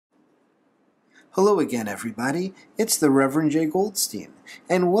Hello again, everybody. It's the Reverend J. Goldstein,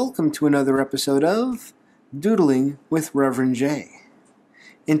 and welcome to another episode of Doodling with Reverend J.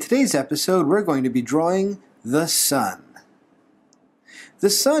 In today's episode, we're going to be drawing the sun. The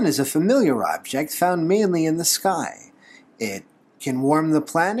sun is a familiar object found mainly in the sky. It can warm the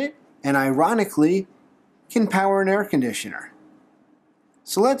planet, and ironically, can power an air conditioner.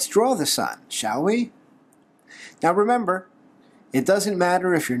 So let's draw the sun, shall we? Now remember, it doesn't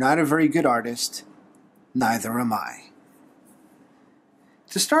matter if you're not a very good artist, neither am I.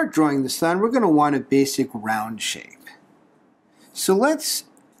 To start drawing the sun, we're going to want a basic round shape. So let's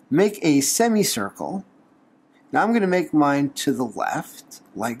make a semicircle. Now I'm going to make mine to the left,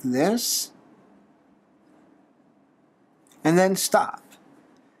 like this, and then stop.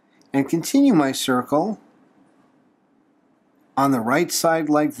 And continue my circle on the right side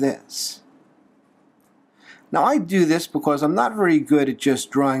like this. Now I do this because I'm not very good at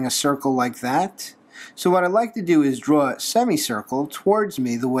just drawing a circle like that. So what I like to do is draw a semicircle towards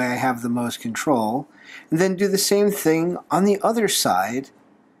me the way I have the most control, and then do the same thing on the other side.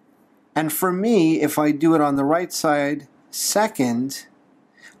 And for me, if I do it on the right side second,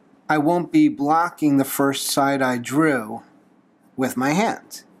 I won't be blocking the first side I drew with my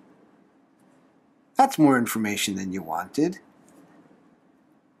hand. That's more information than you wanted.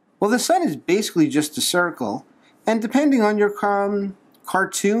 Well, the sun is basically just a circle, and depending on your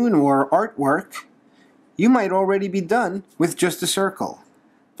cartoon or artwork, you might already be done with just a circle.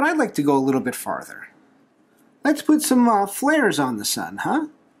 But I'd like to go a little bit farther. Let's put some flares on the sun, huh?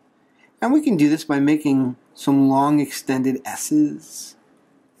 And we can do this by making some long extended S's.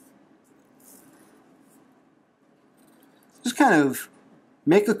 Just kind of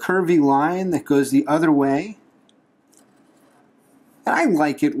make a curvy line that goes the other way. And I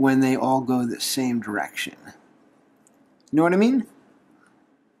like it when they all go the same direction. You know what I mean?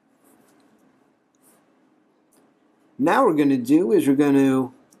 Now what we're going to do is we're going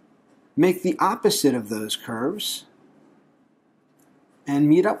to make the opposite of those curves and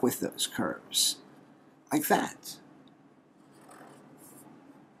meet up with those curves, like that.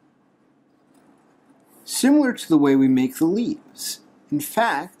 Similar to the way we make the leaves. In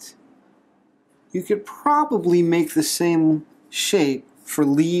fact, you could probably make the same shape for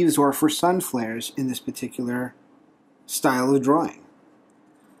leaves or for sun flares in this particular style of drawing.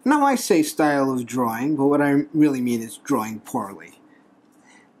 Now I say style of drawing, but what I really mean is drawing poorly.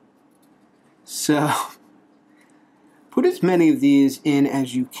 So, put as many of these in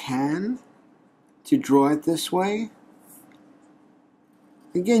as you can to draw it this way.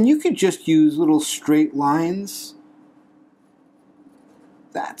 Again, you could just use little straight lines.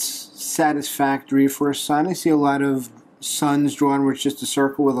 That's satisfactory for a sun. I see a lot of suns drawn where it's just a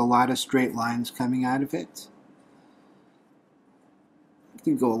circle with a lot of straight lines coming out of it. You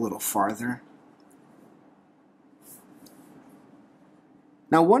can go a little farther.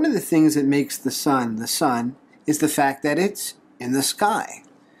 Now, one of the things that makes the sun is the fact that it's in the sky.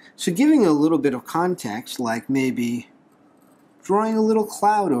 So giving a little bit of context, like maybe drawing a little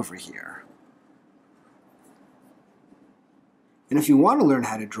cloud over here. And if you want to learn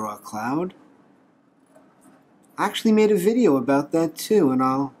how to draw a cloud, I actually made a video about that too, and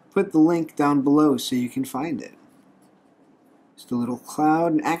I'll put the link down below so you can find it. Just a little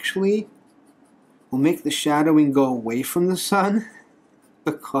cloud, and actually we'll make the shadowing go away from the sun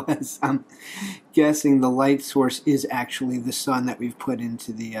because I'm guessing the light source is actually the sun that we've put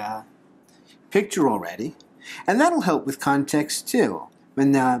into the picture already. And that'll help with context too,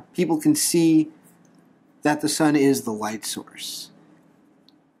 when people can see that the sun is the light source.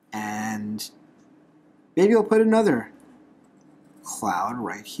 And maybe I'll put another cloud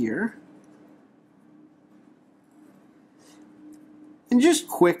right here. And just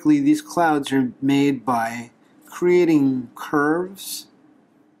quickly, these clouds are made by creating curves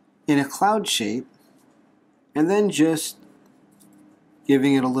in a cloud shape and then just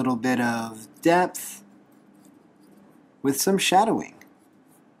giving it a little bit of depth with some shadowing.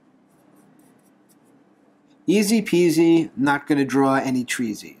 Easy peasy, not going to draw any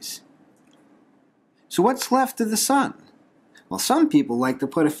treesies. So what's left of the sun? Well, some people like to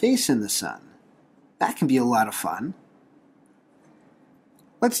put a face in the sun. That can be a lot of fun.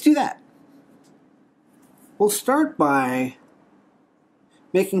 Let's do that. We'll start by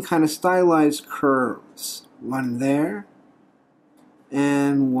making kind of stylized curves. One there,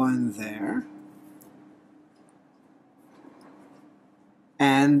 and one there.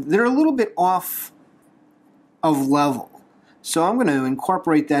 And they're a little bit off of level. So I'm going to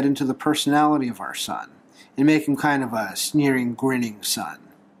incorporate that into the personality of our sun and make him kind of a sneering, grinning sun.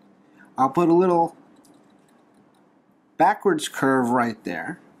 I'll put a little backwards curve right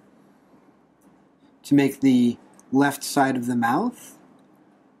there. to make the left side of the mouth.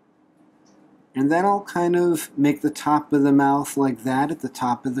 And then I'll kind of make the top of the mouth like that at the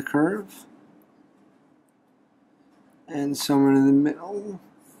top of the curve. And somewhere in the middle.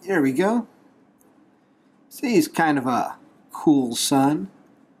 There we go. See, he's kind of a cool sun,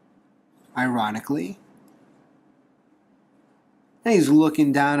 ironically. And he's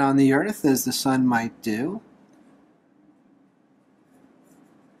looking down on the earth as the sun might do.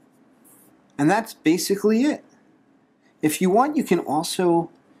 And that's basically it. If you want, you can also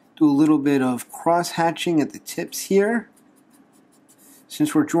do a little bit of cross-hatching at the tips here.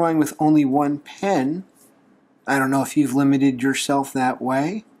 Since we're drawing with only one pen, I don't know if you've limited yourself that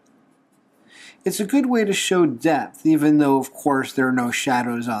way. It's a good way to show depth, even though, of course, there are no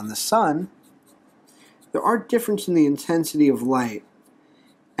shadows on the sun. There are differences in the intensity of light.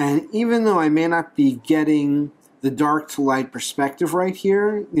 And even though I may not be getting the dark to light perspective right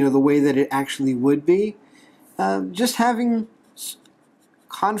here, the way that it actually would be, just having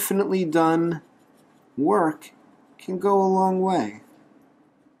confidently done work can go a long way.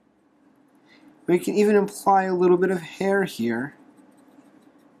 We can even apply a little bit of hair here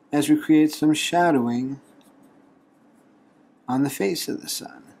as we create some shadowing on the face of the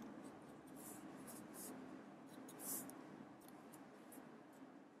sun.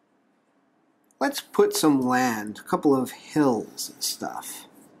 Let's put some land, a couple of hills and stuff.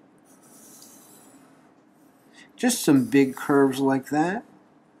 Just some big curves like that.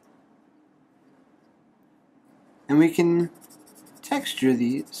 And we can texture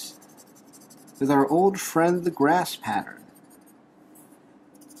these with our old friend the grass pattern.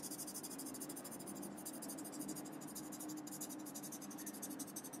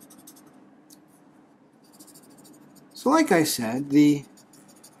 So like I said, the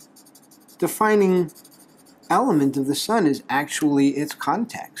defining element of the sun is actually its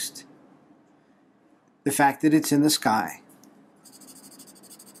context. The fact that it's in the sky.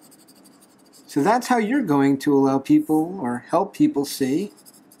 So that's how you're going to allow people or help people see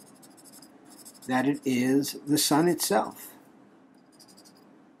that it is the sun itself.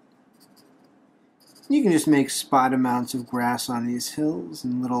 You can just make spot amounts of grass on these hills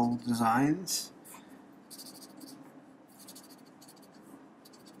and little designs.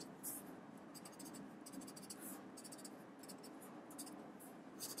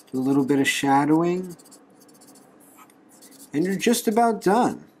 Do a little bit of shadowing, and you're just about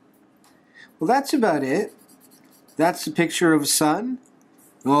done. Well, that's about it. That's a picture of a sun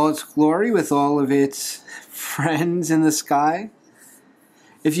in all its glory with all of its friends in the sky.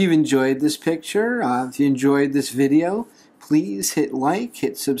 If you've enjoyed this picture, if you enjoyed this video, please hit like,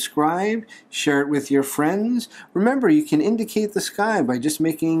 hit subscribe, share it with your friends. Remember, you can indicate the sky by just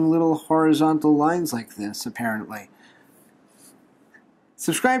making little horizontal lines like this, apparently.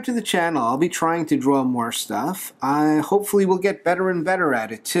 Subscribe to the channel. I'll be trying to draw more stuff. I hopefully will get better and better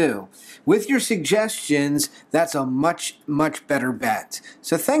at it too. With your suggestions, that's a much, much better bet.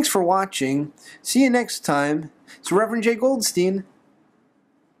 So thanks for watching. See you next time. It's Reverend J. Goldstein.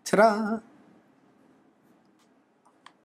 Ta-da!